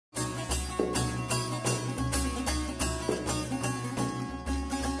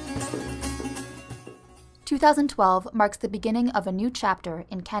2012 marks the beginning of a new chapter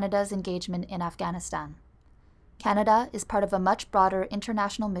in Canada's engagement in Afghanistan. Canada is part of a much broader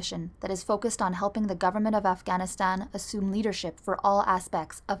international mission that is focused on helping the government of Afghanistan assume leadership for all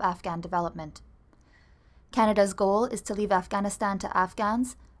aspects of Afghan development. Canada's goal is to leave Afghanistan to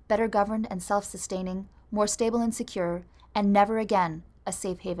Afghans, better governed and self-sustaining, more stable and secure, and never again a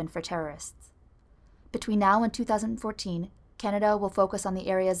safe haven for terrorists. Between now and 2014, Canada will focus on the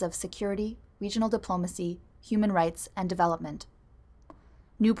areas of security, regional diplomacy, human rights, and development.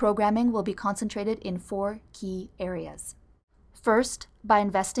 New programming will be concentrated in 4 key areas. First, by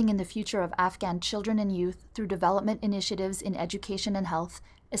investing in the future of Afghan children and youth through development initiatives in education and health,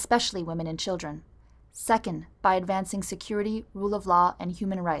 especially women and children. Second, by advancing security, rule of law, and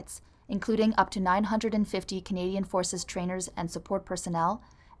human rights, including up to 950 Canadian Forces trainers and support personnel,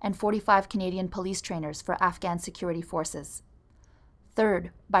 and 45 Canadian police trainers for Afghan security forces.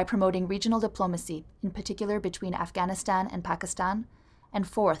 Third, by promoting regional diplomacy, in particular between Afghanistan and Pakistan. And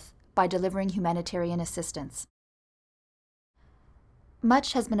fourth, by delivering humanitarian assistance.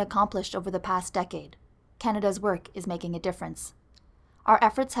 Much has been accomplished over the past decade. Canada's work is making a difference. Our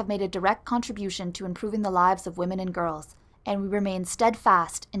efforts have made a direct contribution to improving the lives of women and girls, and we remain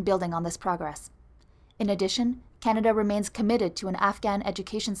steadfast in building on this progress. In addition, Canada remains committed to an Afghan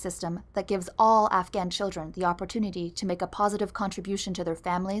education system that gives all Afghan children the opportunity to make a positive contribution to their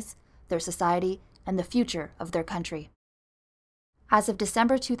families, their society, and the future of their country. As of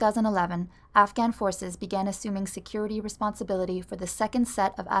December 2011, Afghan forces began assuming security responsibility for the second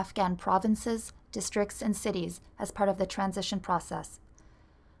set of Afghan provinces, districts, and cities as part of the transition process.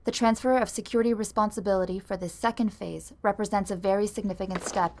 The transfer of security responsibility for this second phase represents a very significant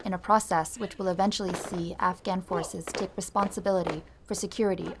step in a process which will eventually see Afghan forces take responsibility for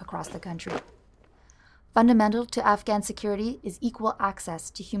security across the country. Fundamental to Afghan security is equal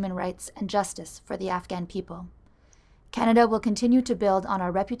access to human rights and justice for the Afghan people. Canada will continue to build on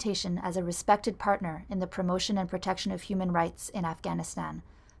our reputation as a respected partner in the promotion and protection of human rights in Afghanistan,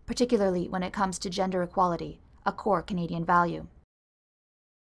 particularly when it comes to gender equality, a core Canadian value.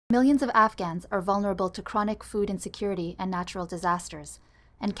 Millions of Afghans are vulnerable to chronic food insecurity and natural disasters,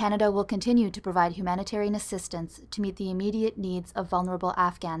 and Canada will continue to provide humanitarian assistance to meet the immediate needs of vulnerable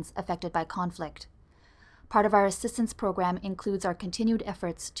Afghans affected by conflict. Part of our assistance program includes our continued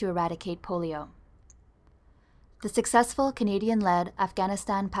efforts to eradicate polio. The successful Canadian-led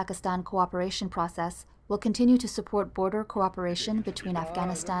Afghanistan-Pakistan cooperation process will continue to support border cooperation between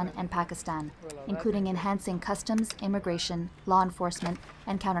Afghanistan and Pakistan, including enhancing customs, immigration, law enforcement,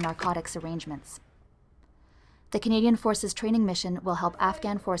 and counter-narcotics arrangements. The Canadian Forces Training Mission will help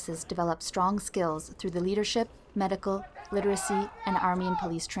Afghan forces develop strong skills through the leadership, medical, literacy, and army and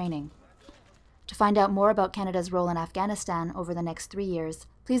police training. To find out more about Canada's role in Afghanistan over the next 3 years,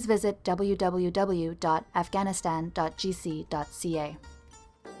 please visit www.afghanistan.gc.ca.